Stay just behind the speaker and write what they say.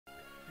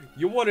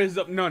Yo, what is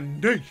up,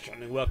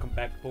 Nation, and welcome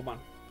back to Pokemon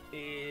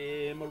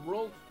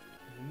Emerald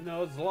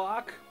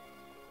Nuzlocke.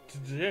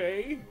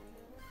 Today,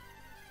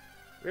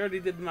 we already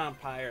did the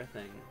vampire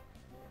thing,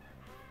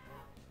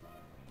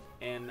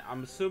 and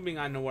I'm assuming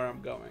I know where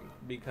I'm going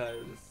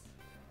because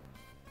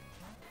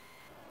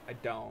I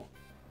don't.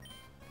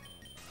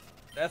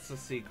 That's the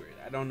secret.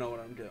 I don't know what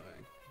I'm doing.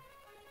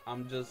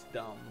 I'm just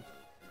dumb.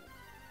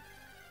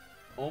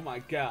 Oh my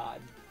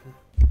god.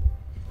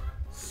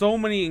 So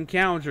many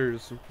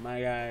encounters,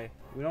 my guy.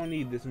 We don't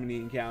need this many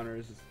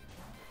encounters.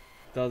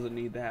 Doesn't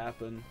need to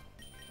happen.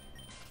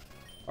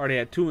 Already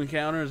had 2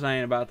 encounters. I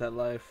ain't about that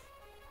life.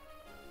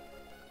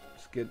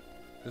 Just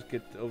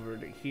get over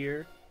to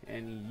here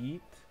and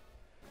yeet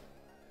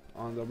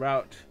on the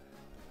route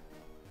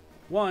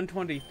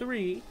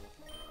 123.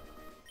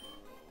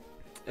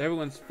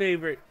 Everyone's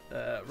favorite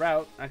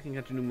route. I can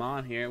get a new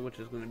mon here, which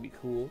is going to be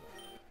cool.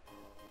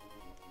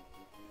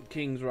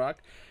 King's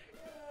Rock.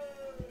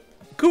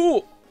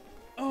 Cool!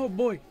 Oh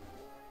boy.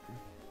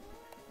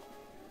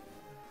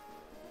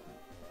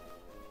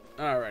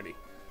 Alrighty.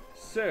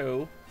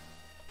 So,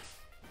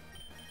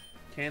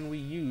 can we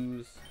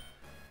use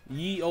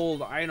ye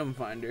old item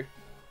finder?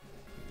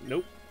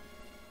 Nope.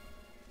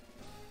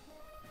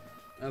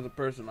 As a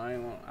person, I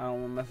don't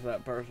want to mess with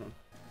that person.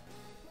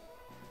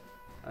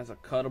 That's a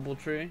cuttable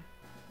tree.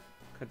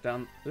 Cut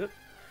down. Oop.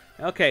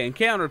 Okay,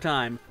 encounter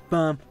time.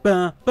 Bum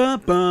bum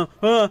bum bum.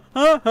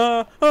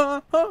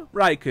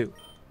 Raikou.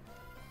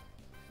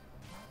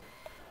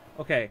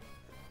 Okay,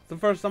 it's the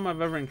first time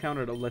I've ever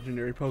encountered a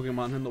legendary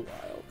Pokemon in the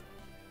wild.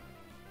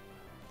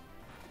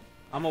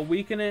 I'm gonna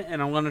weaken it,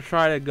 and I'm gonna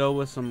try to go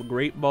with some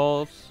Great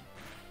Balls.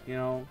 You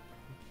know,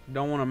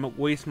 don't want to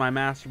waste my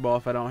Master Ball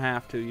if I don't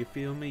have to. You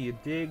feel me? You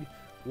dig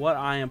what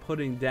I am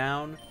putting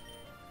down?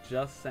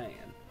 Just saying.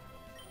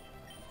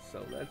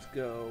 So let's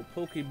go.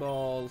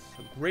 Pokeballs,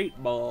 Great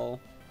Ball.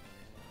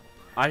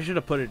 I should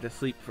have put it to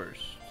sleep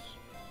first.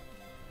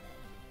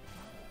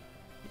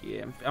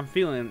 Yeah, I'm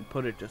feeling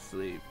put it to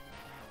sleep.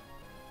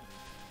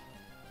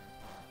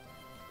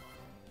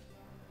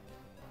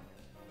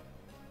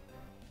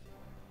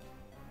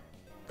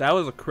 That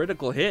was a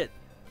critical hit.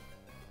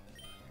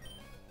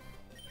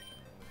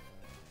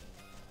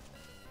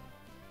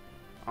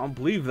 I don't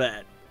believe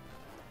that.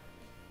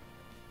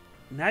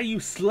 Now you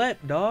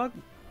slept, dog.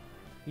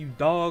 You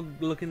dog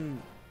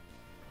looking.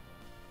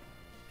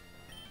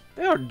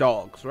 They are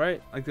dogs, right?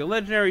 Like the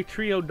legendary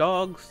trio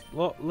dogs.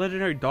 Well,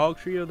 legendary dog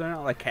trio, they're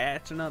not like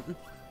cats or nothing.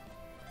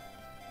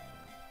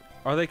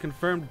 Are they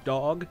confirmed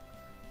dog?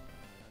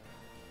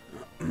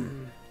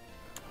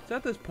 It's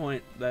at this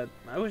point that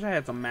I wish I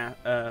had some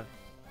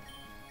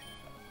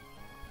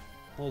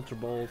Ultra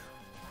Balls.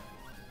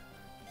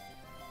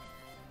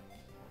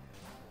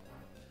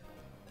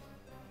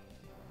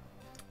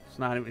 It's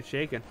not even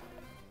shaking.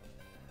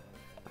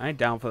 I ain't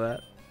down for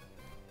that.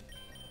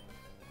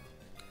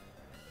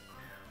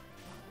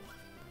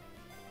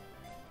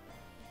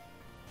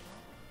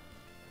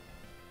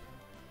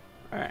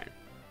 Alright.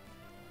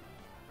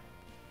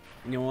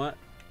 You know what?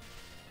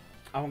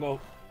 I'm gonna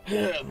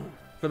go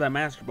for that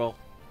Master Ball.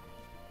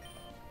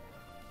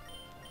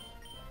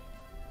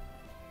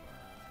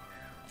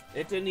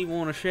 It didn't even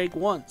want to shake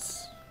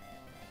once.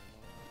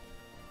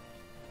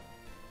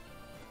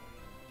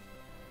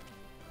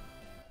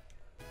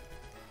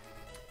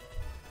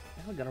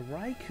 I got a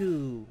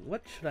Raikou.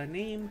 What should I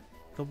name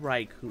the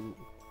Raikou?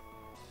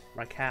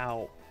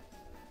 Raikou.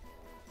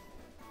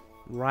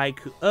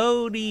 Raikou.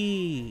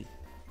 Odie.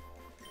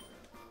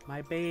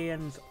 My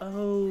band's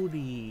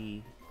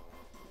Odie.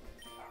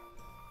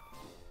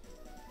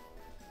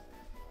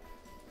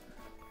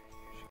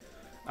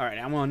 Alright,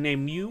 I'm gonna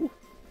name you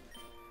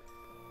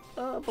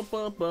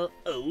Odie.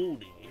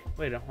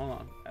 Wait, hold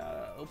on.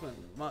 Open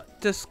my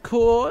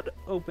Discord.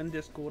 Open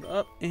Discord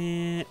up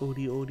and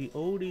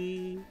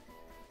Odie.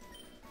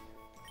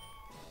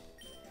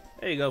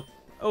 There you go,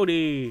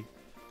 Odie.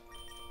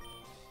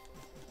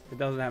 It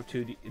doesn't have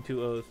two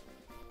O's.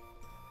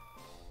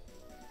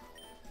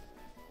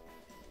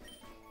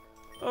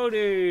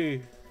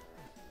 Odie.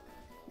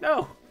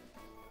 No.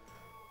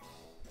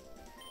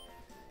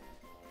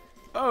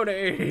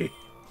 Odie.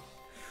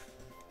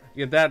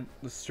 Get that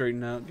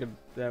straightened out. Get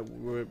that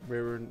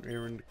Reverend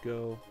to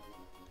go.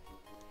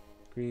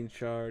 Green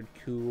shard,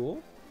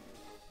 cool.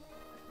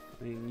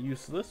 I mean,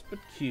 useless, but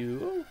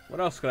cool. What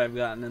else could I have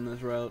gotten in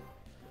this route?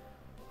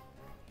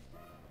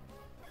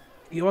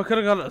 Yo, I could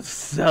have got a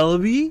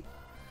Celebi?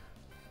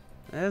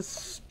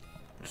 That's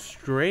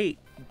straight.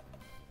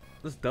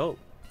 That's dope.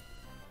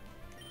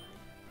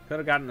 Could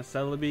have gotten a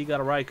Celebi,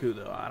 got a Raikou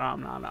though.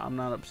 I'm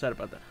not upset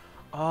about that.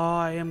 Oh,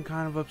 I am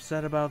kind of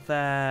upset about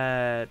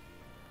that.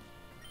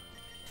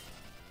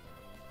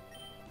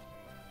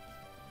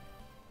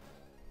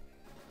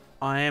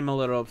 I am a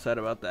little upset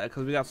about that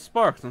because we got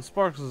Sparks, and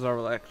Sparks is our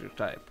electric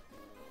type.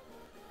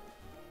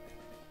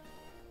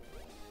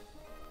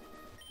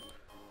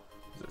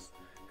 What's this?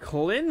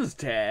 Cleanse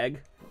tag?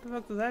 What the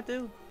fuck does that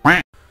do?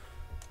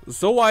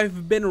 So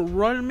I've been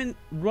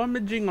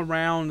rummaging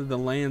around the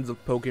lands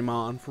of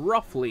Pokemon for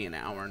roughly an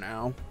hour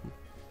now.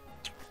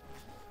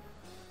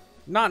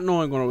 Not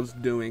knowing what I was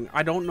doing.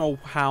 I don't know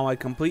how I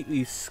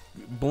completely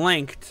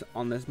blanked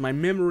on this. My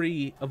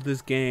memory of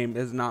this game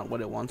is not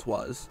what it once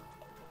was.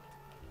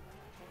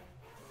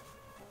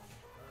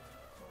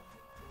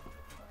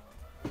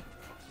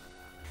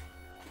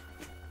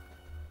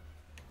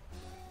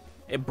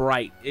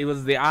 It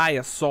was the Eye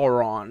of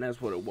Sauron,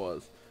 that's what it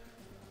was.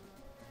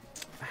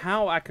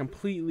 How I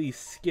completely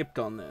skipped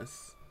on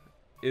this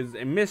is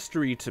a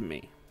mystery to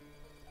me.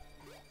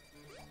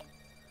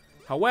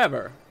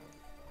 However,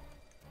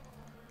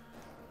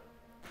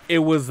 it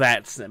was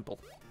that simple.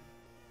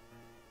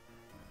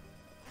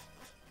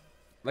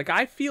 Like,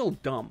 I feel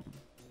dumb.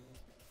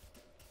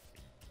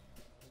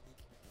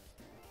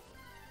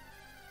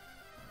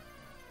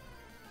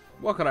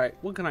 What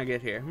can I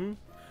get here?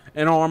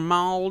 An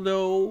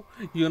Armaldo?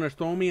 You gonna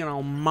throw me an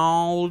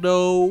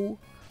Armaldo?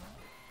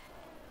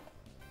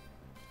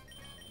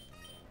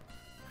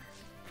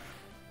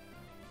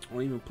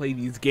 Don't even play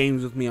these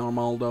games with me,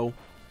 Armaldo.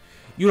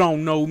 You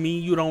don't know me.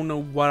 You don't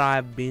know what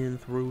I've been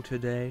through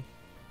today.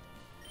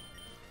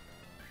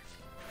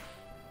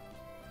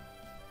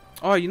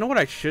 Oh, you know what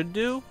I should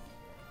do?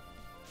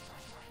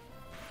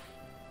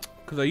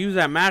 Because I use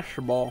that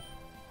Master Ball.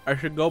 I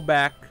should go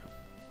back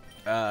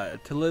to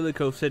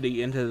Lilico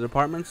City into the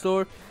department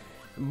store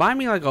and buy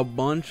me like a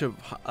bunch of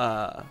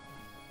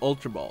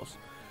Ultra Balls.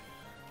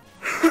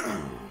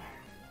 That's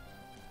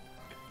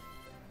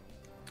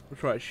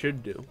what I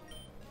should do.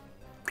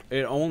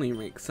 It only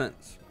makes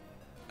sense.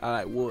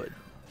 I would.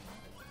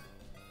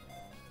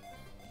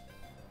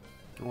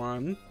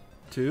 1,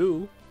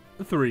 2,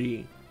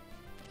 3.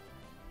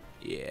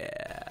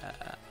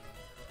 Yeah.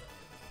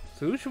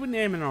 So who should we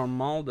name an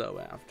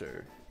Armaldo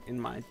after in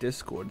my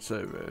Discord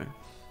server?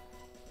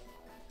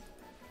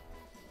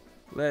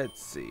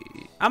 Let's see.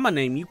 I'm gonna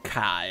name you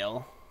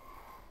Kyle.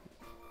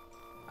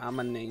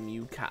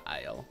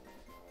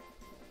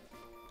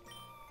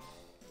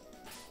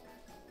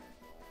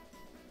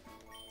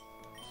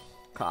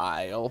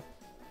 Kyle.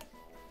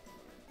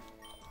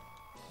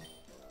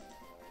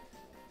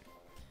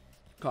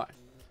 Okay.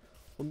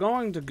 We're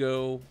going to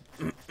go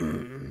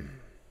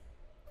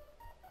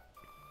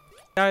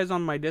guys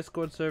on my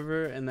Discord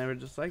server, and they were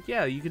just like,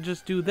 yeah, you could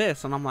just do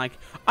this, and I'm like,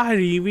 I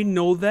didn't even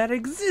know that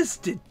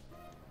existed.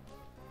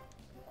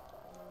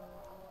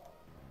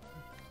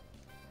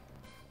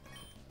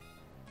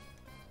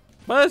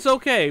 But it's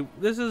okay,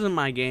 this isn't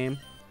my game.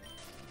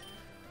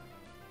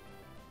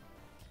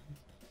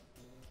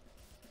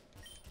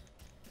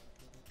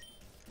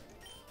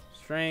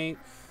 Strength.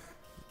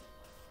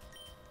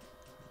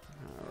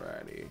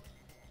 Alrighty.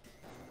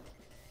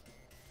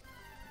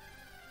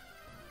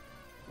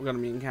 We're gonna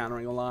be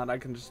encountering a lot. I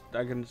can just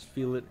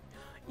feel it.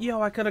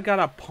 Yo, I could have got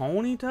a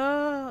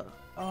Ponyta.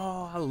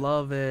 Oh, I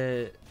love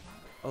it.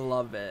 I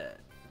love it.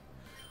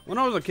 When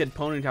I was a kid,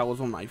 Ponyta was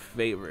one of my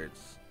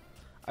favorites.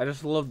 I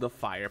just love the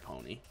fire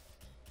pony.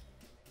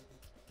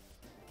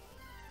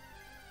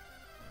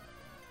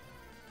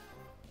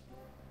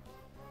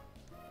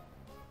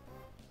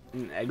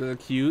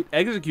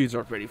 Executes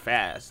are pretty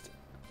fast.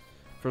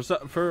 For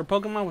a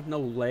Pokemon with no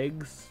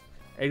legs,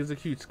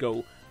 Executes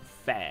go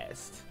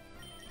fast.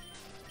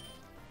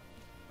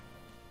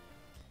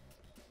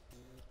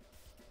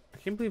 I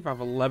can't believe I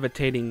have a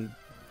levitating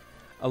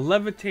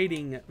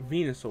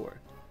Venusaur.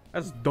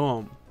 That's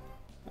dumb.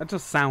 That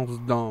just sounds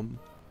dumb.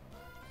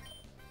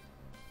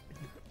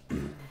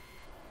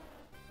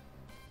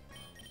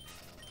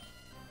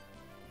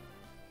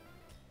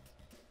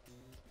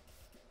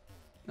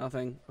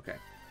 Nothing. Okay.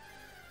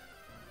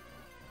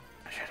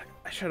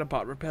 I should have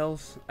bought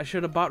repels.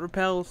 Shoulda,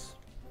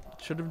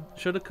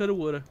 coulda,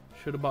 woulda.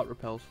 Shoulda bought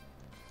repels.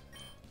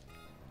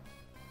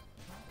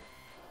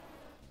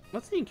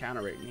 What's the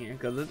encounter rate in here?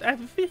 Because it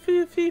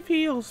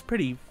feels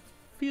pretty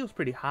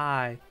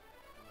high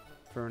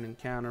for an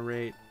encounter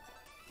rate.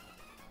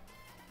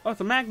 Oh,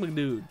 it's a magma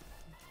dude.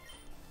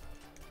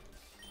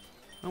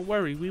 Don't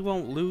worry, we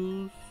won't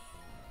lose.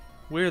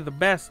 We're the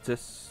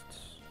bestest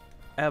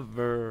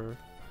ever.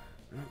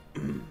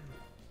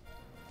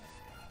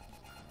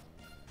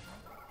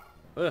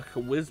 Ugh,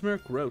 Whismer?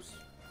 Gross.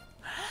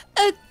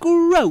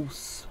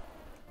 Gross.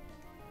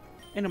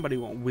 Ain't nobody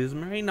want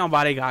Whismer. Ain't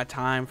nobody got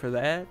time for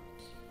that.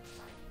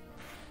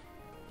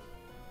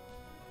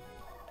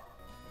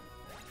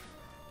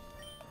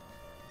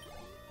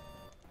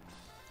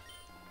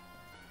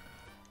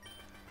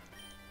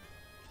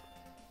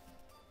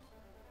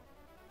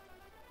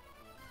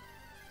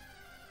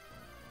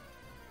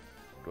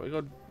 Do I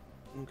go?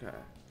 Okay.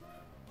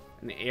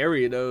 An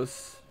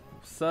Ariados.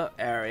 What's up,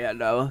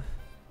 Ariados?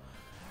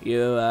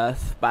 You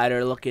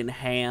spider-looking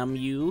ham,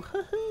 you.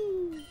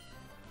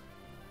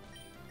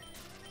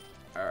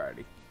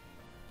 Alrighty.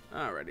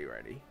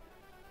 Alrighty.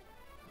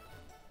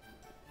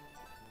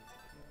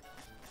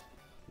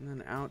 And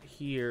then out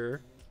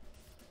here.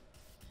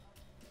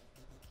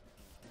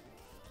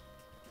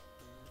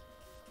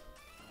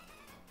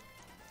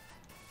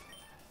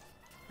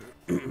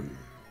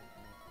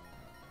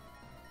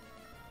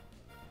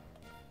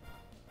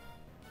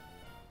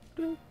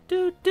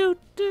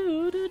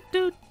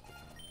 do.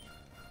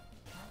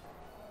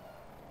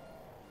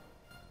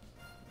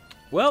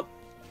 Well,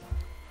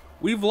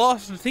 we've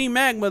lost to Team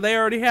Magma. They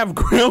already have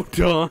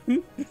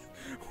Groudon.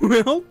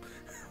 Well,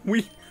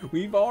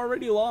 we've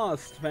already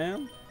lost,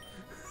 fam.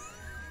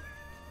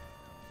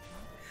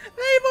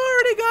 They've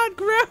already got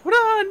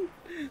Groudon.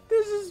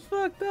 This is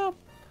fucked up.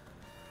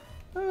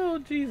 Oh,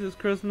 Jesus,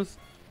 Christmas.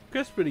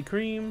 Crispity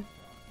Cream.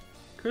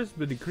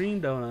 Crispity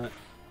Cream Donut.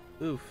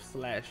 Oof,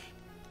 slash.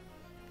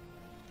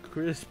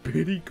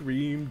 Crispity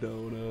Cream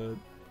Donut.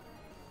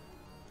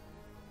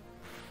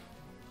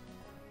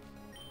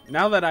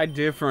 Now that I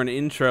did for an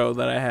intro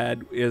that I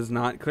had is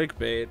not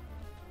clickbait.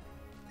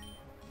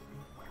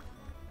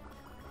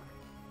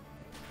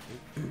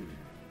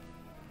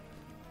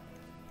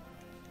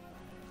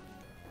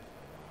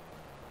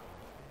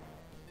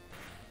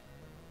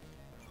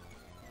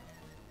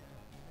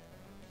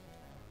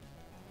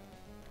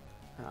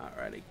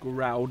 Alrighty,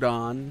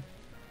 Groudon.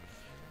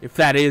 If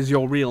that is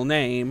your real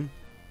name.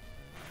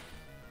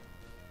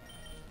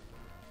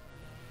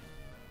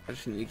 I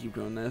just need to keep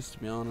doing this, to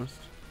be honest.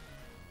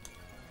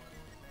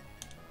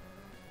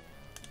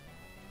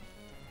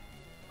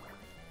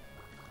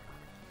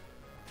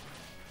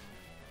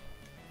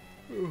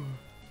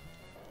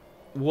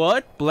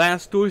 What?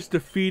 Blastoise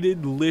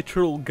defeated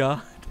literal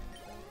god?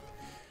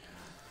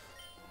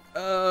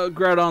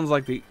 Groudon's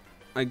like the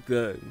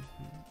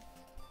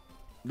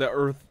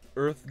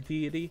earth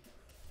deity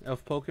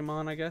of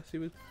Pokemon, I guess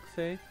you would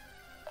say.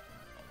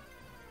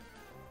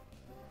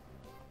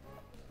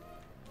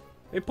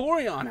 Hey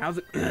Porion, how's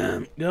it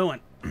going?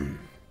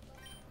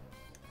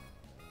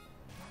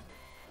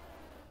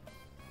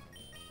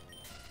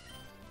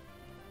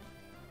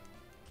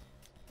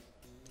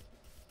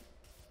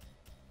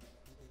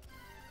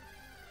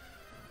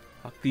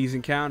 Fuck these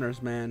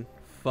encounters, man.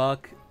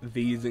 Fuck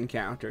these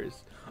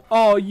encounters.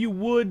 Oh, you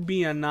would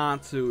be a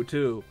Natsu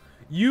too.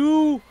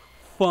 You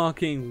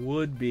fucking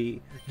would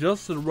be.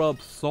 Just to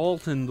rub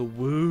salt in the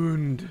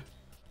wound.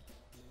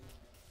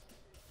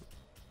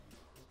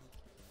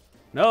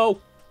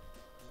 No.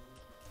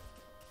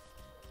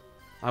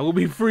 I will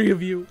be free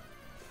of you.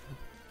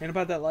 Ain't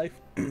about that life.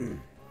 It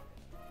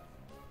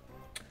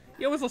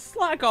was a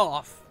slack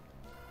off.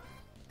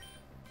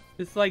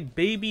 It's like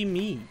baby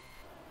me.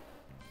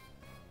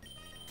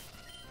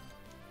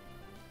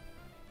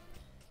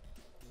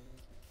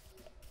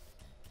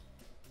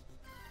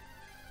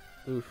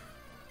 Oof.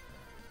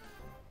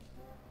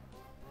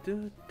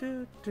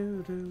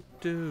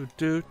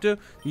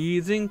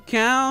 These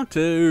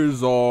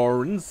encounters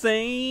are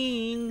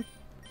insane.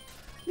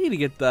 Need to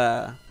get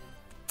the.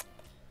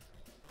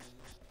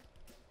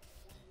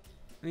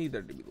 I need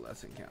there to be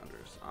less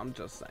encounters. I'm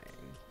just saying.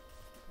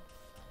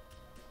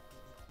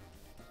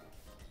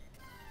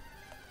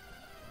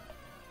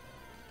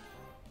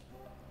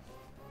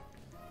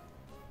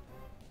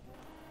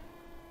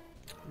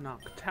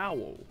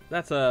 Noctowl.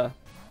 That's a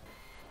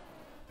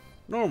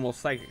normal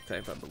psychic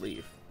type, I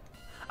believe.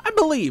 I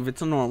believe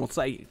it's a normal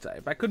psychic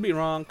type. I could be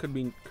wrong, could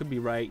be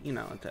right. You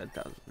know, it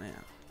doesn't. Yeah,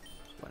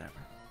 it's whatever.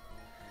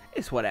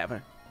 It's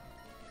whatever.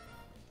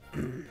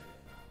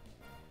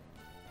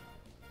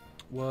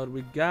 What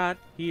we got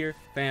here,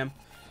 fam?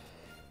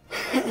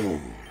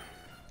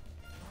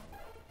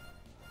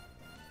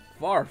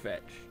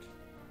 Farfetch'd.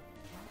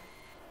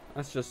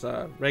 That's just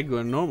a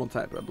regular normal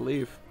type, I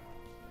believe.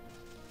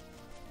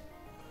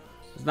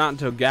 It's not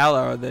until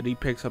Galar that he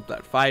picks up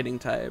that fighting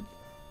type.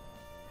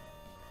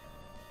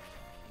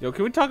 Yo,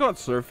 can we talk about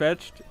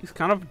Surfetch'd? He's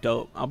kind of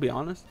dope, I'll be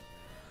honest.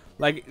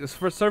 Like,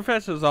 for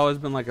Surfetch'd has always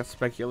been like a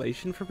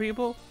speculation for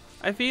people,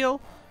 I feel.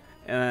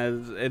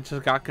 And it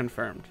just got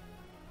confirmed.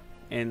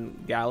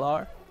 And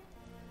Galar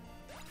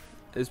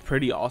is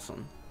pretty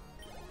awesome.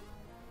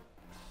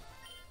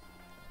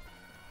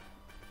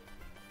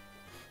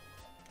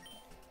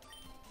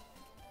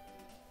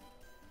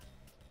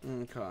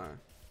 Okay.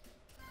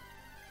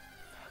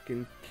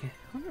 Fucking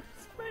encounters,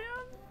 man.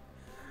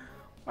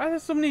 Why are there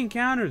so many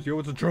encounters? Yo,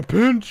 it's a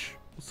Trapinch.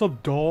 What's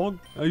up, dog?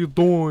 How you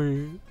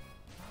doing?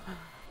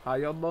 How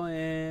y'all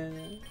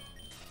doing?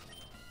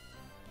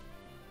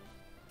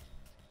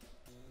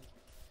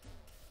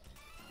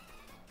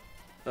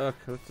 Ugh,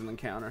 that's an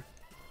encounter.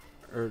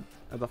 Or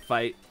the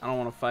fight. I don't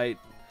want to fight.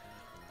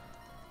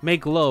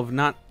 Make love,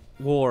 not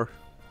war.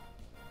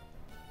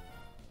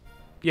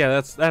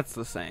 Yeah, that's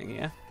the saying,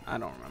 yeah? I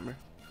don't remember.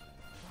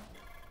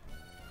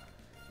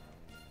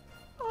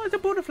 Oh, it's a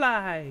Beautifly!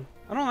 I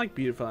don't like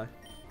Beautifly.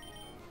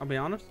 I'll be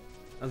honest.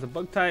 As a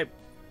bug type,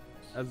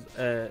 as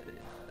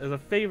a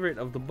favorite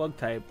of the bug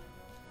type,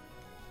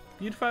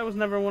 Beautifly was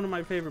never one of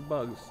my favorite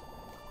bugs.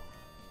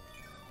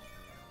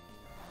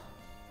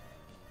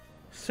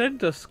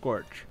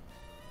 Scorch.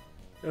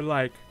 They're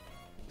like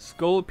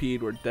Scolipede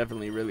were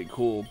definitely really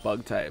cool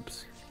bug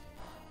types.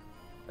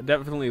 I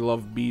definitely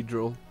love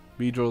Beedrill.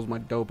 Beedrill's my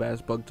dope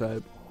ass bug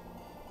type.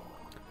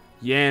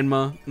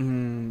 Yanma.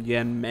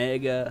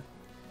 Yanmega.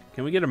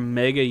 Can we get a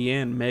Mega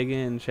Yanmega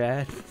in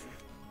chat?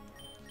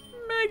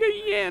 Mega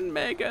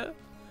Yanmega.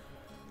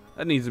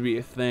 That needs to be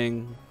a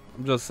thing.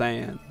 I'm just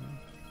saying.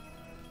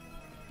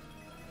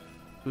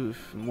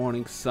 Oof.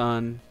 Morning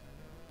Sun.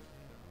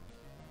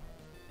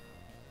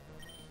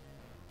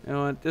 You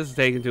know what? This is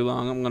taking too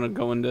long. I'm gonna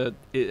go into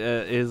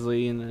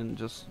Isley and then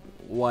just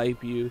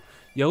wipe you.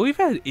 Yo, we've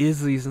had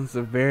Isley since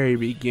the very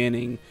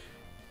beginning.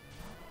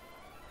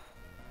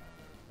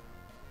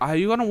 How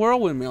you gonna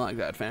whirlwind me like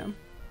that, fam?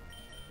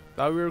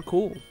 Thought we were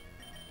cool.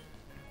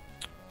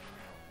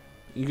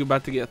 You're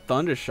about to get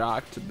thunder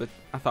shocked, but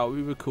I thought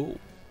we were cool.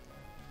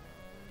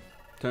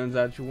 Turns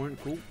out you weren't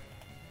cool.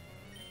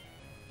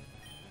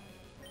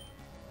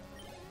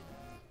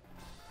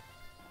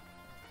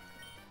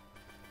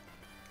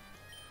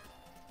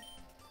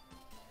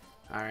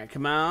 Alright,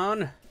 come on.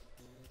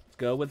 Let's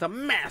go with a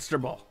Master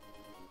Ball.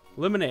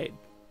 Lemonade.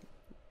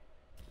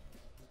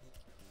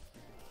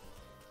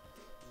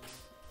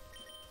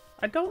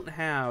 I don't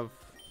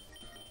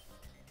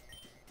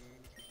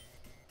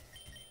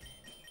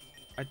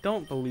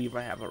believe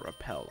I have a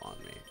repel on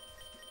me.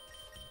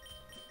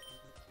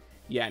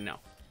 Yeah, no.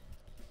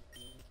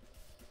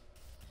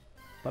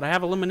 But I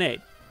have a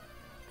lemonade.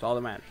 That's all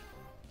that matters.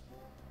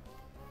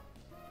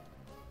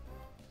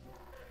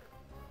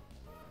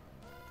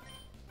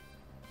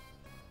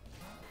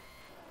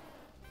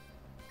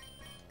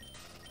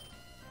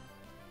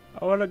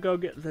 I want to go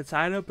get the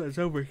sign up that's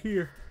over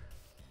here.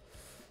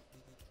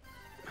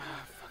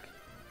 Ah, fuck it.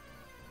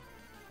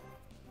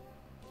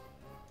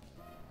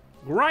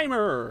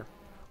 Grimer!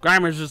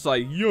 Grimer's just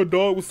like, yo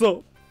dog, what's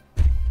up?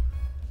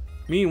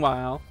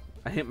 Meanwhile,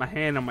 I hit my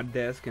hand on my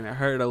desk and it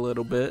hurt a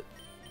little bit.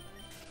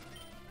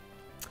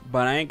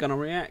 But I ain't gonna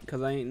react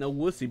because I ain't no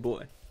wussy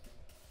boy.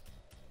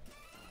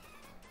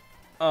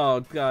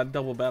 Oh god,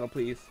 double battle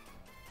please.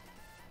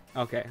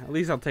 Okay, at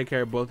least I'll take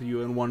care of both of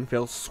you in one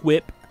fell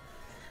swoop.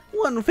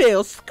 One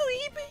fell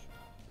squeep.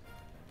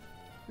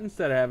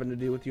 Instead of having to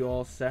deal with you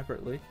all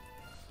separately.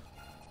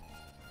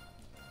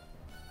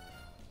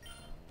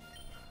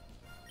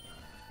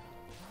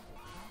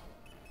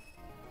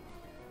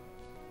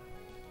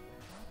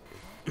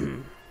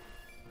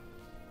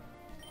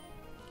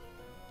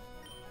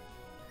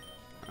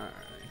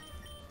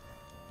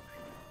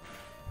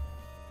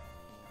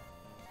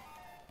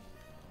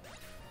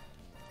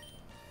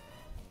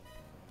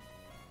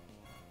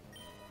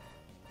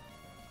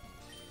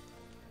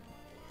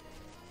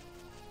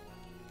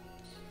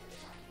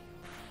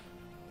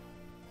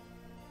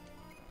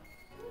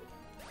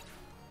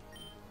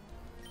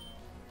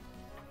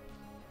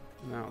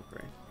 No,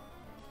 great.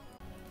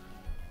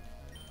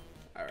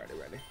 Alrighty,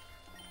 ready.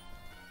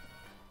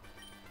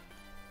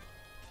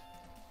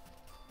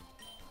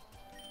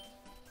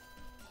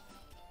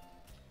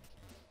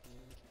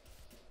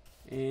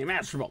 And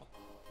Master Ball.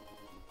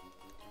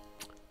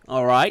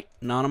 Alright,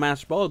 not a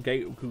Master Ball.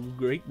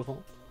 Great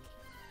ball.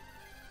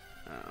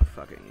 Oh,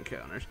 fucking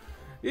encounters.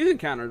 These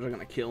encounters are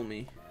gonna kill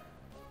me.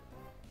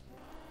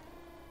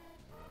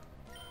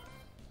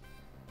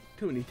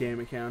 Too many damn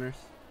encounters.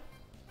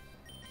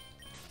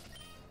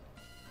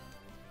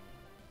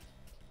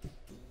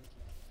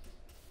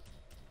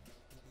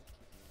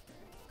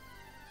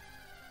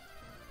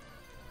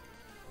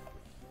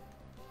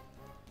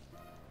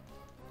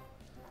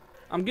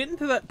 I'm getting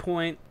to that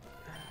point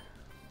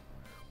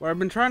where I've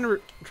been trying to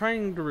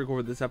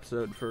record this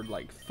episode for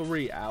like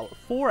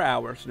 4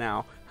 hours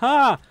now.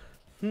 4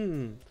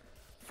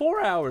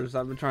 hours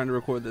I've been trying to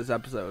record this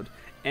episode,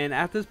 and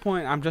at this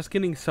point I'm just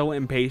getting so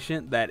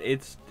impatient that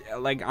it's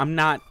like I'm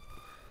not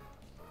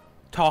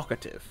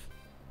talkative.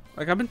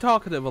 Like I've been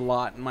talkative a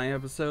lot in my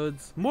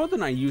episodes, more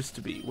than I used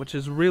to be, which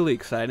is really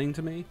exciting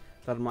to me.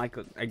 That I'm like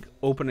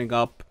opening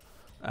up,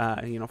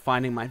 you know,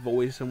 finding my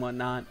voice and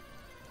whatnot.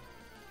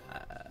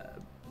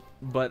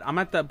 But I'm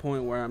at that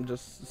point where I'm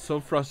just so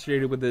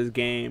frustrated with this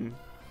game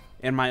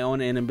and my own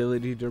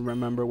inability to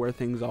remember where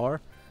things are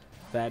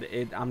that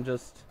I'm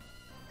just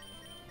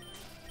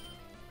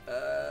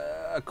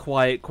a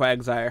quiet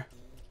quagsire.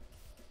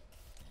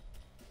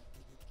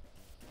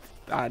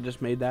 I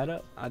just made that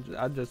up.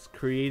 I just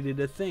created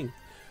a thing.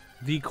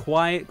 The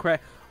quiet quag.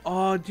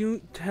 Oh,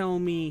 don't tell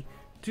me.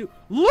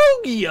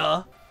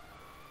 Lugia!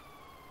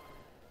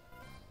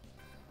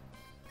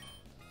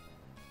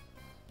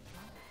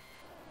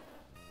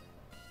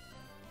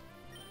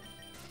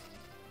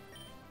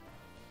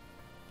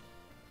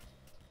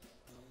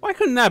 Why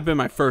couldn't that have been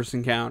my first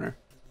encounter?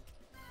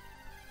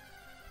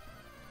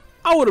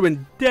 I would have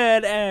been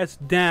dead ass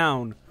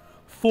down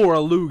for a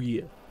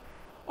Lugia.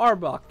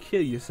 Arbok,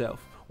 kill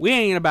yourself. We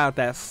ain't about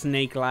that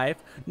snake life.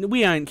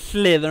 We ain't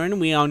slithering.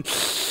 We ain't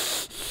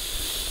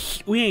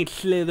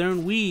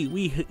slithering.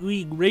 We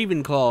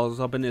Ravenclaws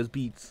up in his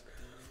beats.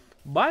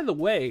 By the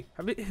way,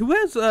 who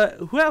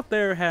out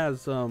there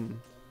has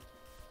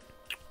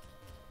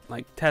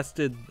like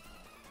tested?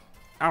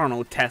 I don't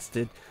know,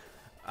 tested.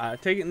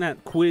 Taking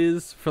that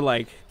quiz for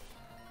like,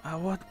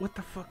 what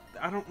the fuck?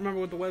 I don't remember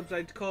what the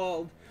website's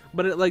called,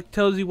 but it like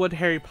tells you what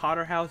Harry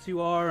Potter house you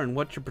are and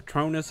what your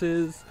Patronus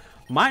is.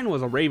 Mine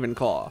was a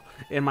Ravenclaw,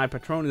 and my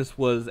Patronus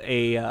was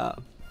a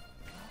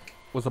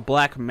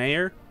black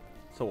mare,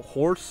 so a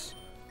horse,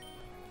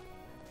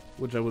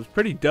 which was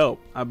pretty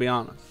dope. I'll be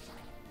honest,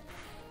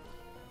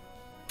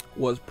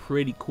 was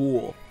pretty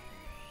cool.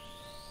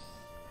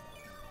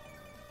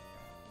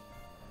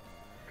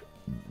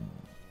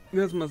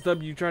 That's messed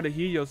up. You try to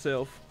heal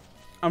yourself.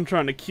 I'm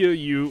trying to kill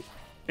you,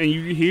 and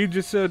you healed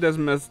yourself. That's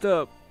messed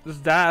up.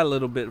 Just die a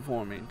little bit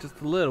for me. Just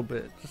a little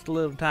bit. Just a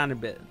little tiny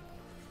bit.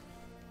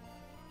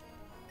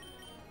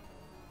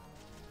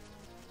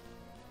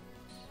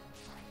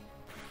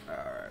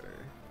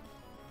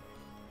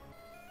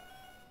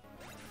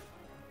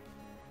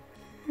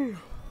 Alrighty.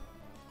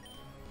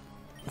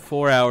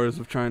 4 hours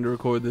of trying to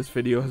record this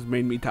video has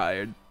made me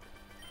tired.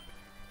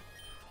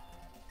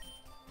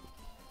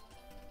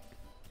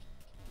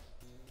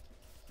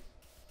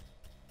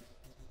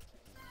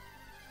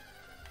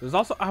 There's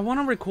also, I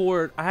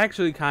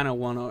actually kind of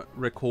want to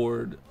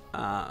record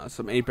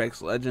some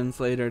Apex Legends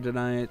later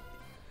tonight,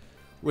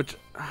 which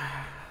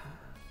I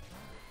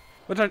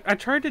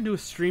tried to do a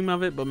stream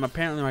of it, but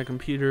apparently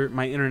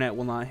my internet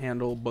will not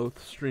handle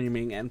both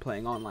streaming and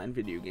playing online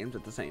video games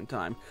at the same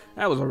time.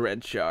 That was a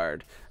red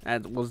shard.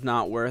 That was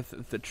not worth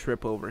the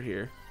trip over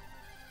here.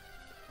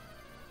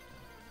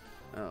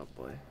 Oh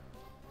boy.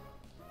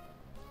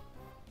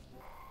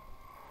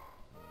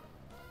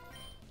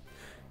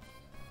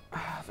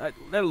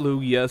 That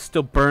Lugia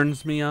still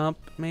burns me up,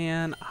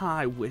 man.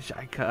 I wish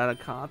I could have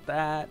caught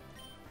that.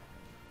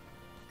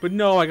 But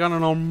no, I got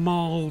an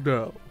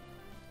Armaldo.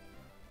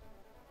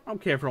 I don't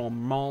care for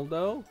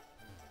Armaldo.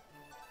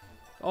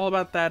 All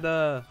about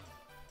that,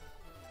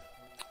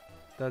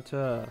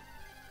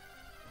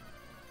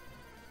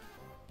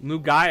 new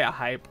Gaia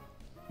hype,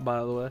 by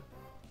the way.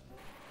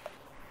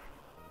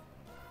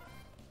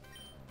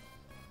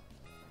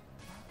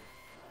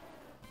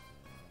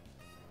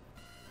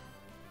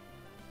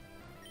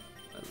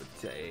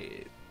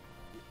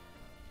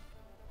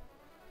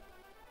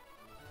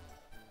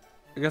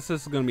 I guess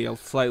this is going to be a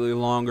slightly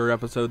longer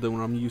episode than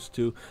what I'm used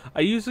to. I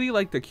usually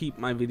like to keep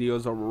my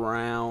videos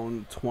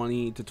around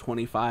 20 to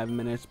 25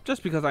 minutes,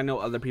 just because I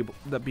know that people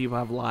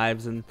have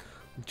lives and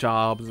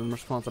jobs and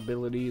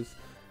responsibilities.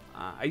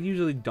 I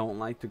usually don't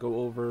like to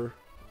go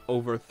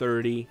over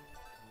 30.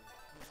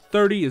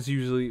 30 is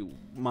usually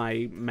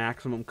my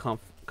maximum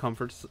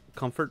comfort.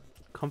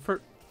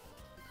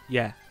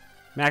 Yeah,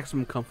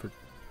 maximum comfort.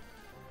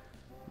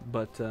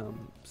 But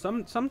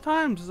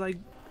sometimes like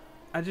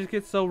I just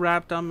get so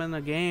wrapped up in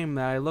the game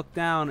that I look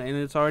down and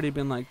it's already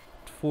been like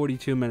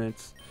 42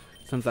 minutes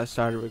since I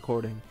started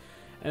recording.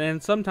 And then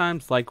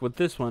sometimes, like with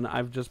this one,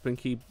 I just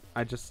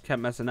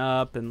kept messing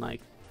up and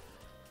like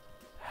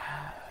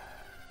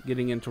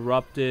getting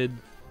interrupted.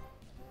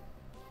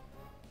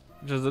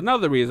 Which is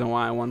another reason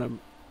why I want to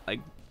like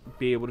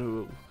be able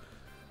to,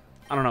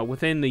 I don't know,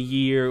 within the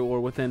year or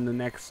within the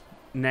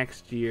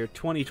next year,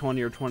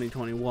 2020 or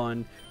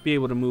 2021, be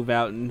able to move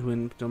out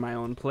into my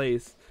own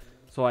place,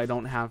 so I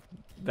don't have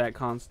that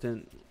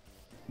constant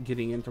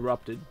getting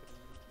interrupted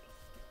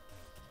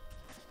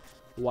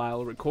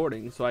while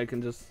recording, so I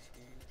can just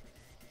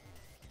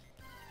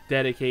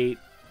dedicate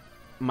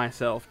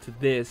myself to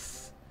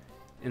this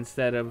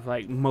instead of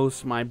like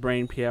most of my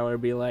brain power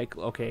be like,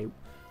 okay,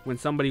 when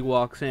somebody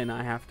walks in,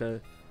 I have to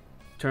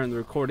turn the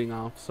recording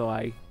off so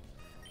I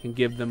can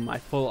give them my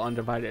full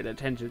undivided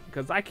attention,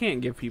 because I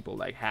can't give people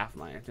like half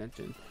my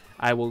attention.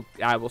 I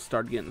will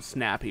start getting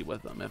snappy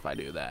with them if I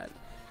do that,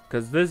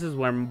 because this is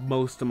where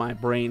most of my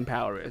brain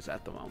power is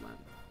at the moment.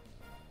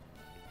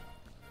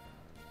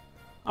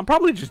 I'm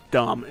probably just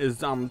dumb.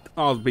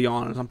 I'll be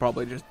honest, I'm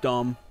probably just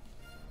dumb.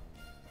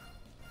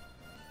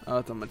 Oh,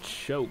 it's a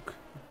Machoke.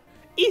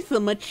 It's a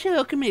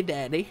Machoke, me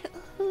daddy.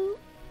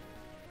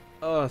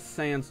 Oh,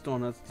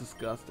 sandstorm, that's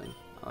disgusting.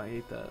 I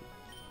hate that.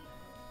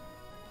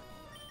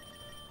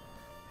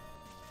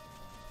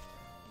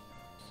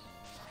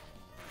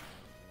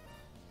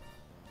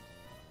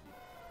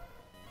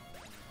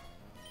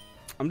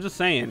 I'm just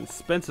saying,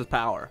 Spence's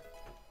power.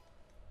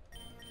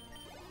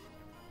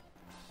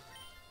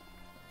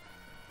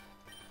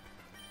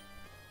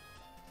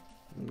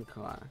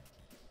 Okay.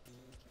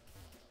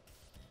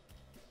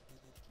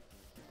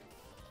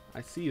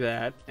 I see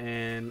that,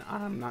 and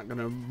I'm not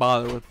gonna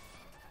bother with.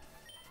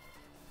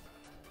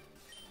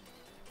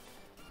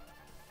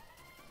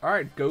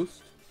 Alright,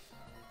 Ghost.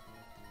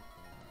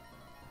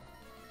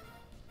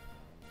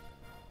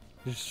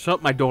 Just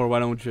shut my door, why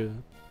don't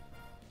you?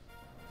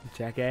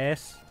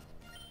 Jackass.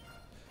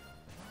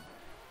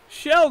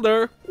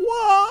 Shelder?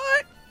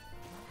 What?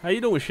 How you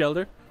doing,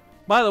 Shelder?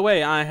 By the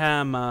way, I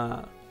am,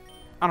 I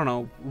don't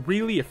know,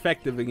 really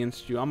effective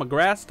against you. I'm a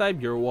grass type,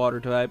 you're a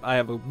water type. I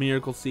have a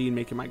miracle seed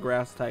making my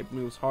grass type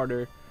moves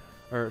harder,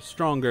 or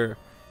stronger,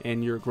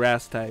 and you're a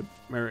grass type,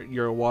 or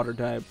you're a water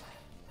type.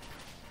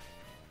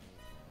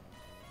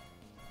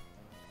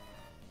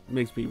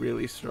 Makes me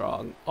really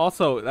strong.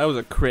 Also, that was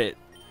a crit.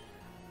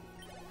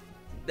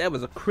 That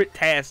was a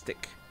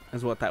crit-tastic,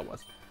 is what that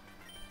was.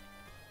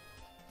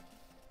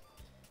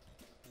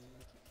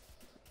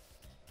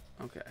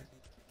 Okay.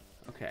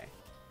 Okay.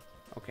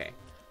 Okay.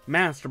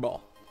 Master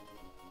Ball.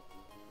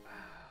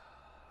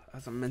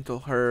 That's a mental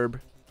herb.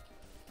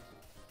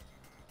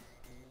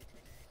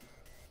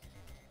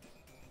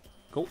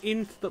 Go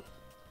into the...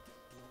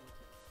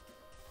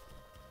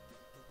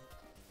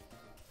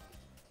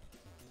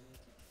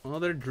 Oh,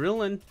 they're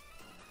drilling.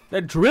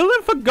 They're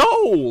drilling for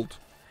gold.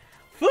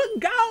 For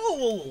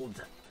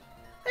gold.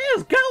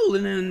 There's gold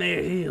in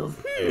their hills.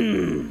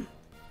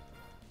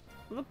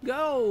 For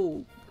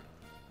gold.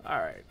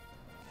 Alright.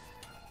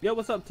 Yo,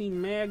 what's up,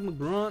 Team Magma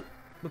Grunt?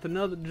 With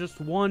another,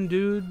 just one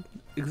dude.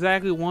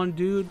 Exactly one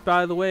dude,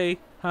 by the way.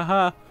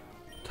 Haha.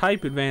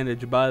 Type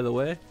advantage, by the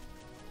way.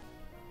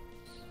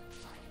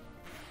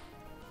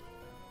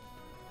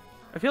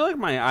 I feel like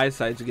my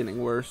eyesight's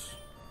getting worse.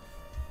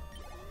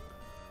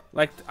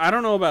 Like, I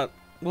don't know about...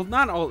 Well,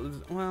 not all...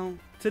 Well,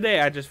 today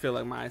I just feel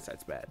like my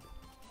eyesight's bad.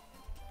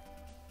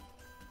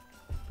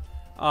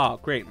 Oh,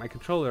 great. My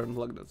controller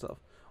unplugged itself.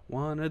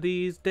 One of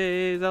these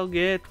days I'll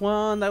get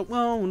one that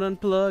won't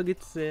unplug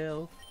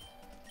itself.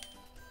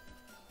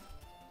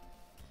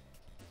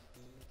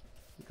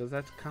 Because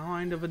that's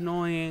kind of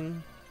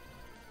annoying.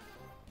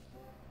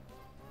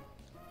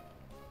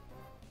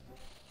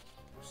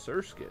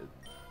 Surskid.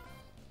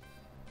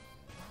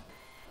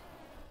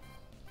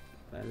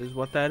 That is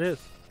what that is.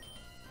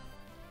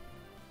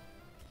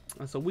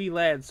 That's a wee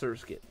lad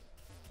Surskid.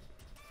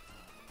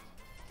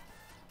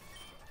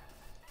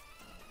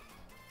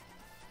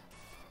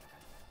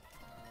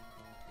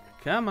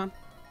 Come on.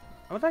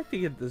 I would like to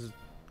get this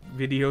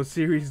video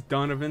series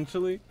done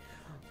eventually.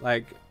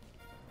 Like,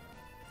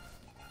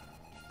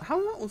 how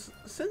long was,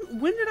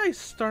 when did I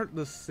start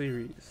this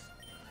series?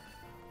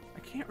 I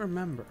can't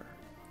remember.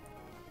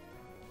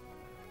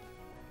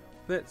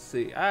 Let's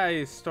see. I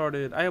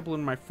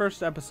uploaded my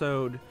first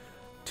episode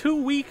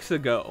 2 weeks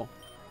ago.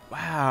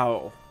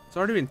 Wow. It's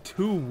already been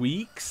 2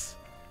 weeks?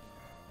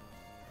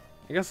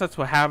 I guess that's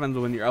what happens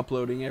when you're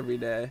uploading every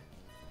day.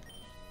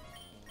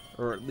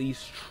 Or at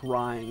least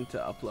trying to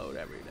upload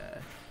every day.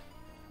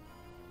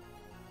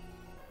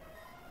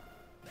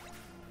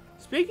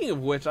 Speaking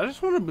of which, I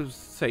just wanted to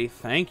say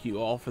thank you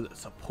all for the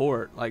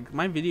support. Like,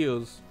 my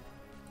videos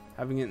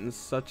having it in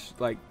such,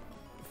 like,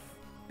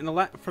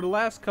 for the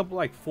last couple,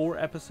 like, 4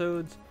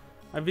 episodes,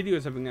 my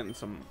videos have been getting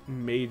some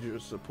major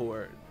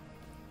support.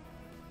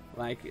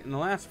 Like, in the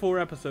last 4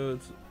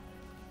 episodes,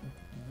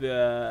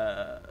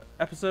 the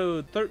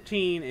episode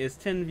 13 is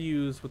 10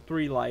 views with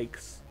 3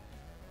 likes.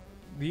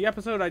 The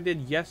episode I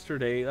did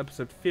yesterday,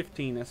 episode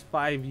 15, is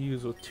 5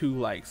 views with 2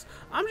 likes.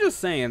 I'm just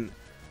saying,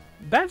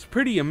 that's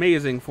pretty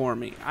amazing for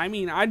me. I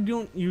mean, I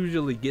don't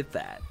usually get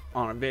that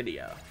on a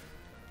video.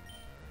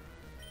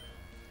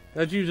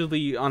 That's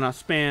usually on a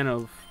span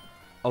of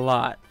a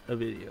lot of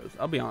videos.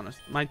 I'll be honest,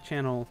 my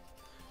channel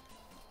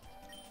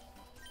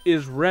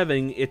is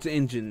revving its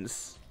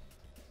engines.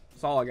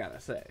 That's all I gotta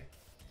say.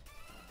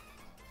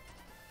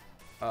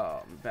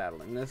 Oh, I'm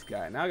battling this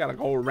guy. Now I gotta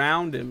go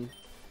around him.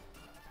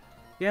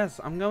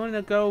 Yes, I'm going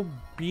to go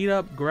beat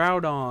up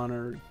Groudon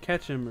or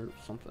catch him or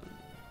something.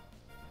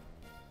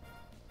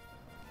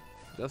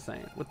 Just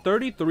saying. With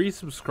 33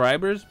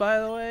 subscribers, by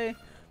the way,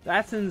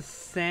 that's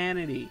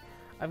insanity.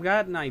 I've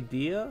got an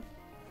idea.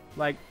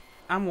 Like,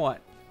 I'm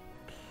what?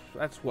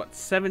 That's what,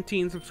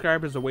 17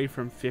 subscribers away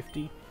from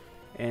 50.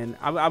 And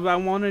I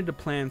wanted to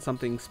plan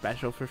something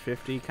special for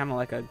 50. Kind of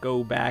like a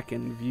go back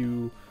and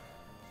view.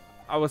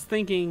 I was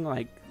thinking,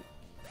 like,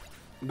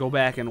 go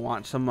back and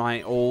watch some of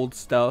my old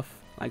stuff.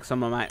 Like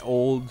some of my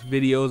old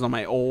videos on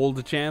my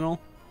old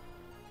channel.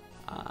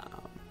 I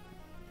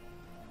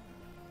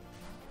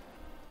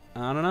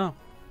don't know.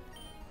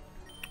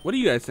 What do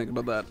you guys think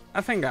about that?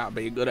 I think that would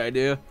be a good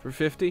idea for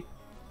 50.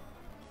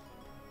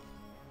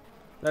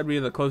 That'd be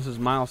the closest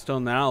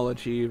milestone that I'll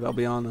achieve, I'll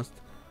be honest.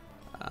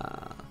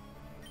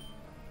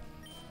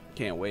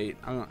 Can't wait.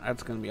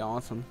 That's going to be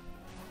awesome.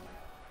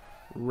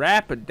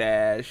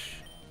 Rapidash.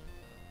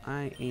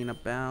 I ain't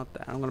about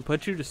that. I'm going to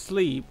put you to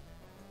sleep.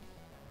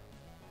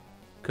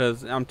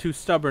 Because I'm too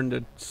stubborn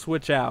to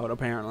switch out,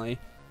 apparently.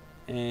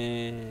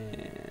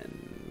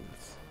 And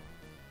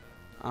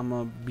I'm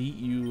going to beat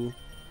you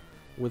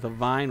with a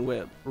Vine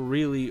Whip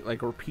really,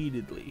 like,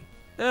 repeatedly.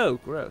 Oh,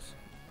 gross.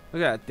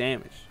 Look at that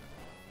damage.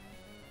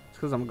 It's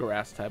because I'm a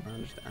grass type, I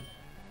understand.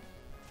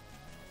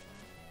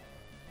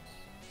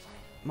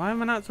 Why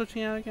am I not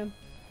switching out again?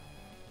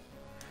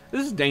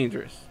 This is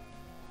dangerous.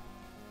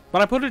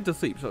 But I put it to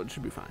sleep, so it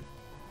should be fine.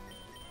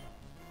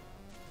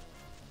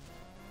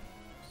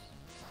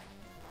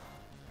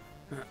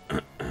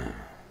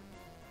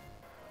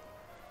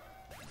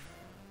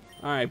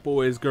 Alright,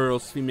 boys,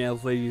 girls,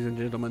 females, ladies, and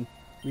gentlemen.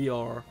 We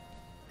are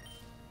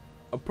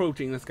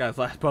approaching this guy's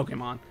last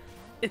Pokemon.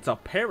 It's a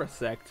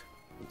Parasect.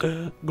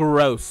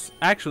 Gross.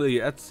 Actually,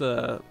 that's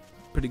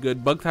pretty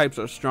good. Bug types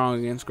are strong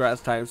against grass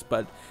types,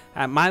 but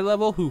at my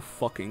level, who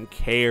fucking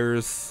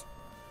cares?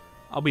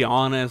 I'll be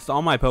honest,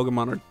 all my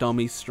Pokemon are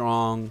dummy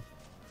strong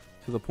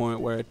to the point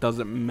where it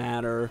doesn't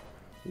matter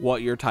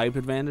what your type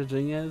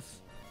advantaging is.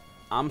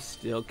 I'm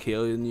still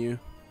killing you.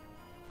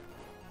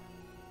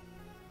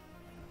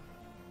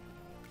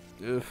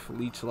 Ugh,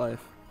 leech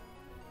life.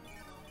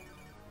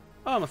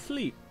 Oh, I'm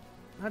asleep.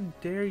 How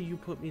dare you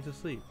put me to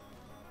sleep?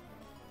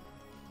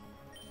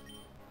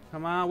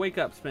 Come on, wake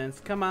up,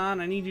 Spence. Come on,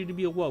 I need you to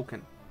be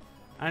awoken.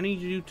 I need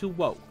you to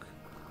woke.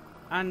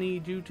 I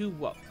need you to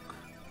woke.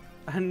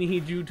 I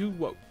need you to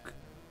woke.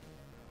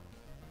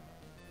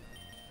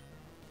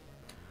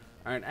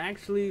 Alright,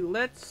 actually,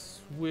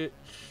 let's switch.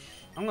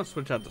 I'm gonna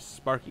switch out to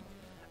Sparky.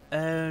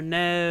 Oh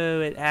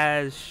no, it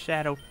has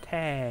Shadow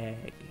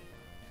Tag.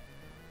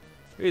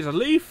 Here's a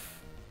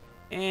leaf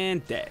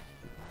and dead.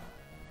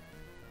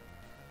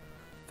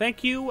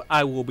 Thank you.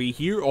 I will be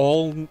here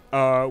all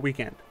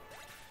weekend.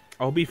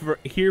 I'll be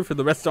here for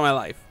the rest of my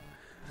life.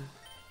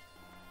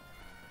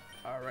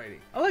 Alrighty.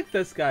 I like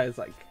this guy's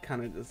like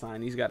kind of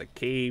design. He's got a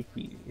cape.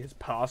 His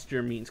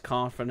posture means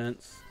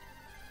confidence.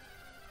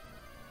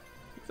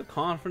 He's a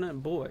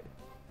confident boy.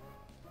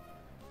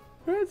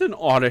 It's an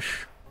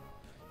oddish.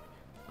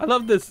 I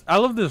love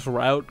this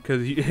route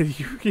because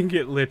you can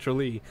get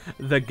literally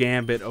the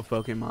gambit of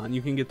Pokemon.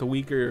 You can get a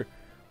weaker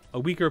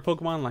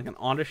Pokemon like an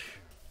oddish,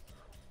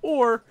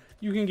 or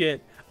you can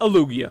get a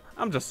Lugia.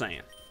 I'm just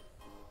saying.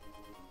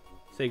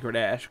 Sacred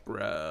Ash,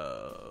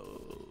 gross.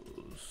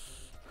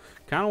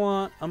 Kind of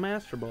want a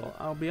Master Ball,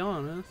 I'll be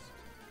honest.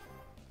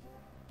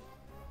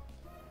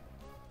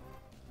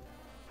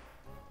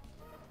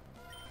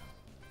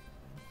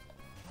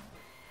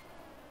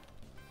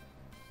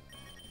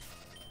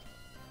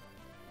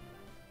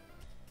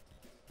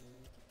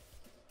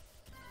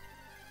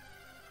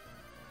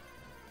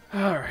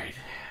 Alright.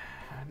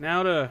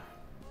 Now to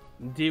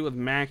deal with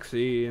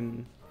Maxie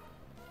and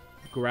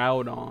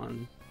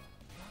Groudon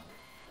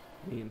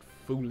being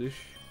foolish.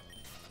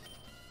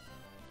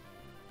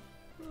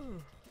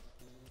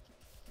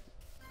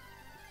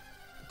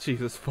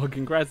 Jesus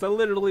fucking Christ, I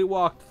literally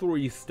walked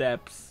 3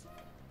 steps.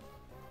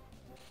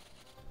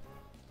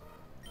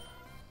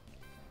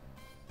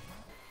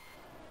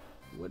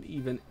 What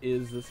even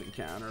is this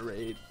encounter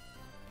rate?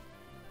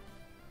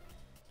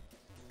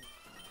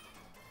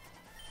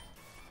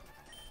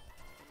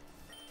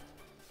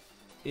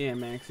 Yeah,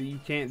 Maxie, you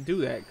can't do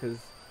that because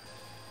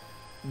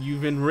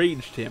you've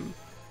enraged him.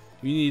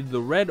 You need the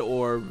red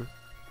orb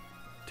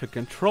to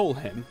control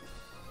him.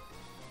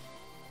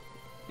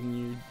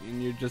 And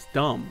you're just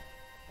dumb.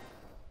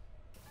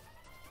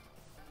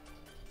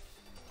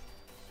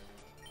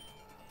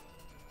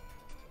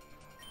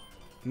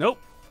 Nope.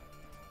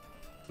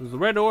 It was the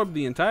red orb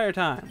the entire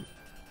time.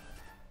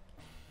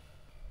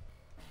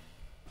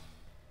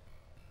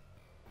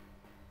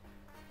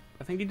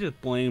 I think he just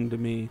blamed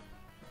me,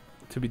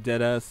 to be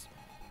dead ass.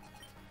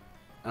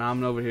 And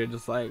I'm over here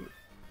just like,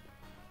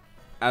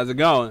 how's it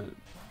going,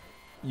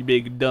 you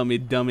big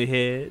dummy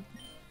head?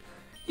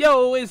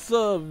 Yo, it's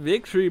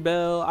Victory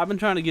Bell. I've been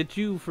trying to get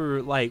you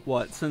for like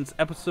what, since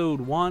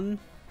episode 1?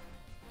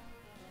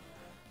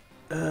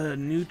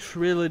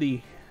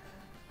 Neutrality.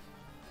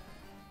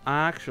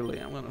 Actually,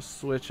 I'm gonna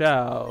switch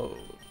out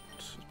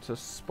to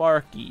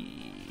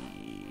Sparky.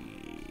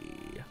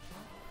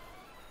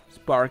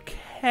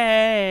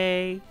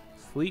 Sparky.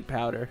 Sleep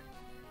powder.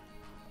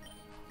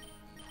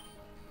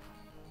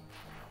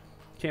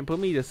 Can't put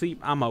me to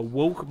sleep. I'm a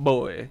woke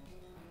boy.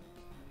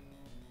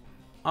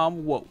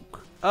 I'm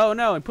woke. Oh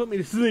no, it put me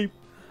to sleep.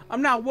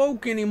 I'm not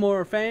woke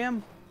anymore,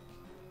 fam.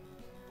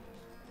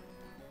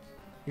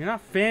 You're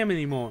not fam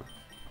anymore.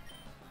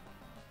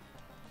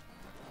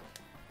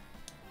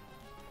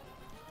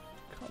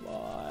 Come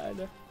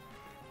on.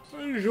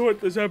 I just want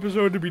this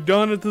episode to be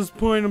done at this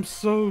point. I'm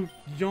so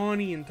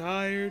yawny and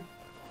tired.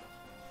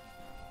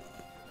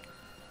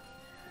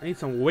 I need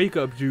some wake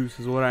up juice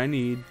is what I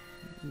need.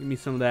 Give me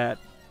some of that.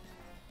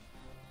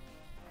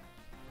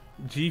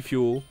 G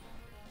Fuel.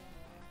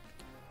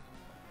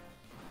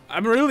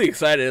 I'm really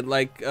excited.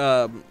 Like,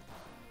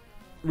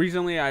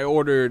 recently I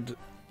ordered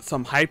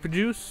some Hyper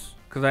Juice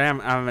because I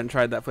haven't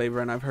tried that flavor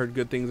and I've heard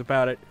good things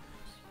about it.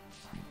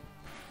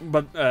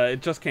 But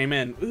it just came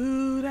in.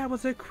 Ooh, that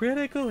was a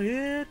critical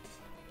hit.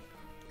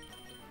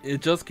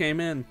 It just came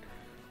in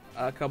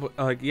a couple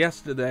like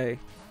yesterday,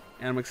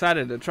 and I'm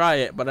excited to try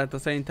it. But at the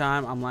same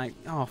time, I'm like,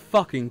 oh,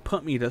 fucking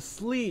put me to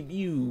sleep,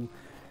 you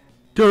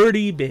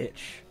dirty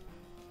bitch.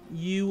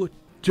 You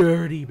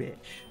dirty bitch.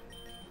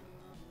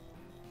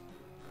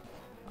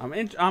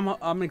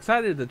 I'm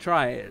excited to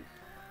try it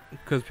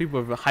because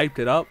people have hyped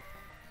it up,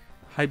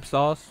 hype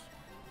sauce.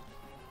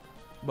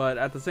 But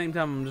at the same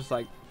time, I'm just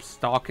like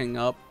stocking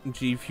up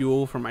G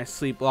Fuel for my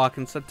sleep block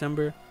in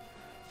September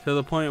to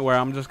the point where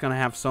I'm just gonna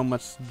have so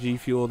much G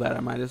Fuel that I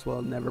might as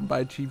well never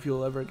buy G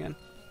Fuel ever again.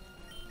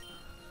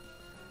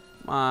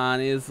 Come on,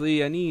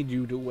 Isley, I need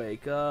you to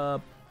wake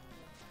up.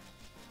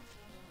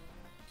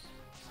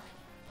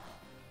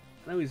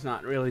 I know he's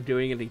not really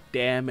doing any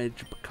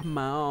damage, but come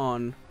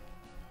on.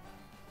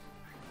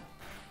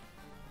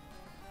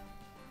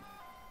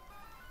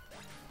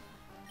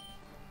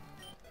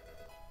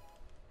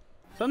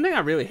 Something I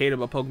really hate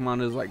about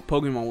Pokemon is like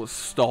Pokemon with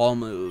stall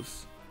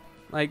moves.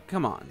 Like,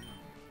 come on.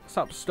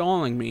 Stop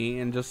stalling me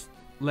and just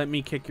let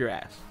me kick your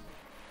ass.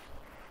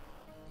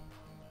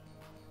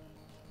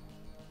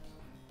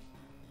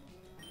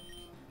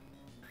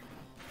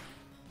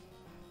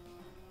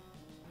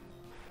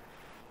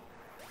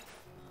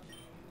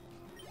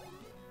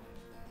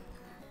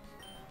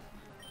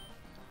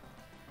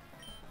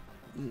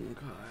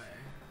 Okay.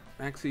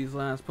 Maxie's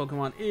last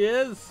Pokemon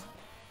is...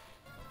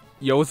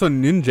 Yo, it's a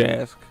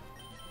Ninjask.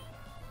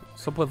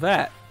 What's up with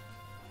that?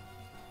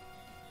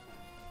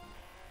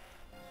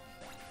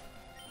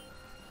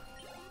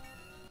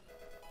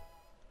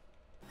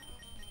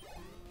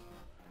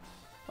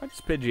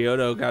 This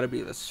Pidgeotto gotta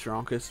be the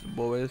strongest of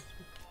boys.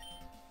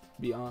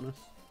 Be honest.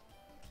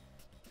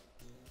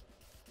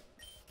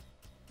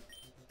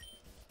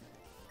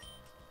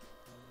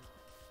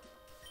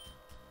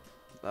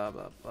 Blah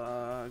blah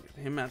blah.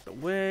 Get him out the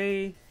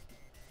way.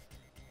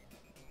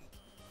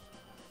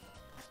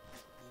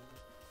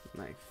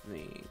 I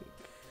think.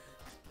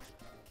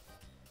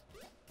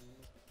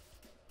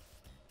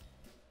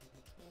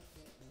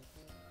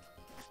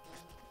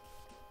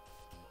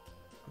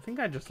 I think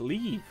I just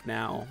leave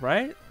now,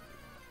 right?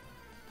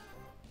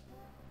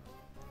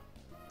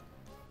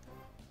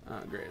 Oh,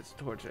 great. It's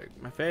Torchic.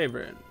 My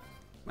favorite.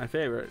 My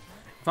favorite.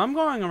 If I'm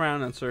going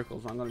around in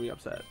circles, I'm going to be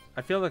upset.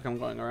 I feel like I'm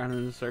going around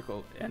in a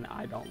circle, and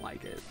I don't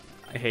like it.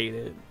 I hate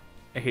it.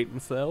 I hate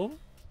myself.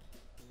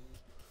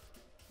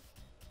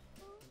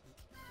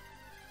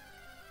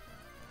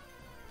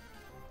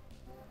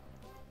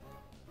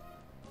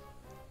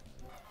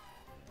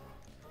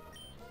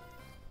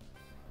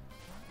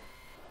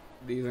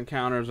 These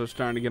encounters are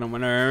starting to get on my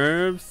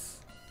nerves.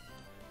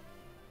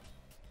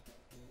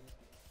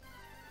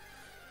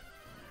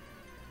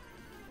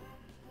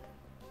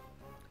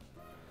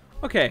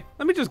 Okay,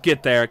 let me just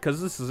get there,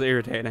 because this is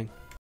irritating.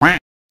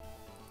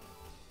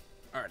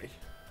 Alrighty.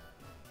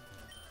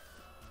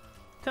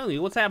 Tell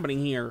you what's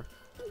happening here.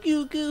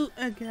 Goo goo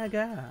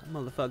gaga,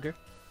 motherfucker.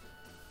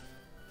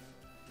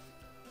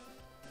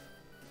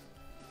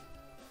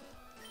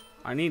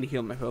 I need to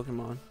heal my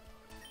Pokemon.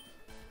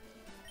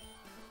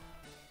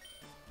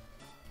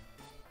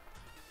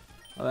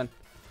 Well then.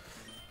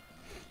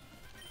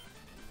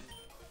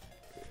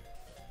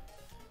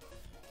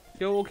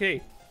 Yo,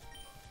 okay.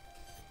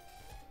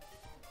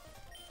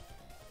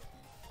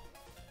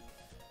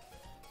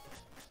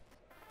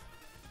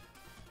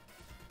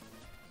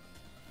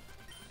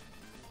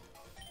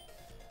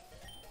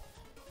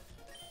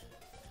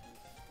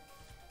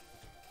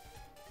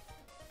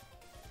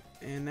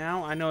 And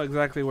now I know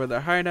exactly where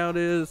their hideout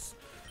is,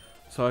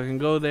 so I can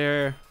go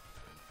there.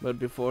 But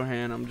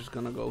beforehand, I'm just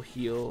gonna go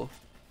heal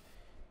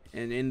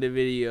and end the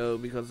video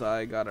because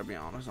I gotta be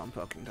honest, I'm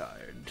fucking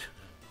tired.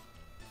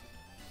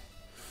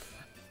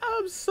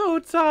 I'm so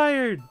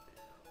tired.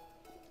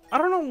 I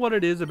don't know what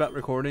it is about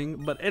recording,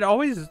 but it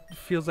always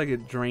feels like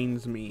it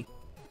drains me.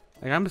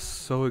 Like I'm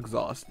so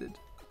exhausted.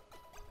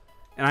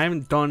 And I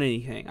haven't done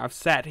anything. I've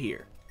sat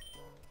here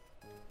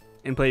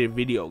and played a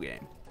video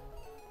game.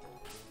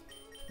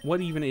 What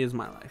even is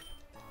my life?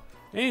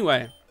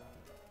 Anyway,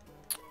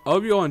 I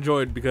hope you all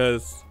enjoyed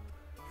because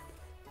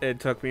it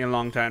took me a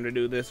long time to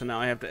do this, and now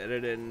I have to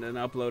edit it and then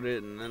upload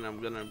it, and then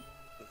I'm gonna...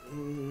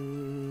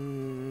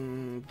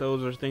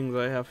 those are things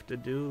I have to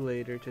do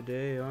later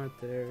today,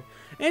 aren't there?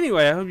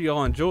 Anyway, I hope you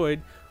all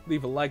enjoyed.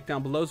 Leave a like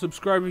down below.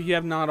 Subscribe if you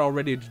have not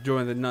already to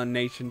join the Nun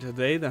Nation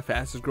today, the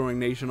fastest growing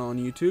nation on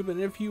YouTube.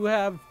 And if you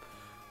have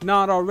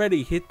not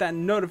already, hit that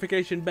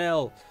notification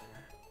bell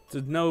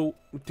to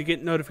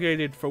get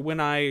notified for when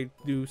I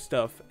do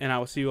stuff. And I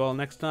will see you all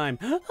next time.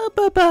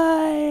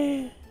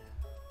 Bye-bye.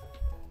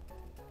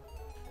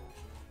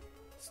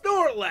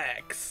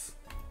 Snorlax!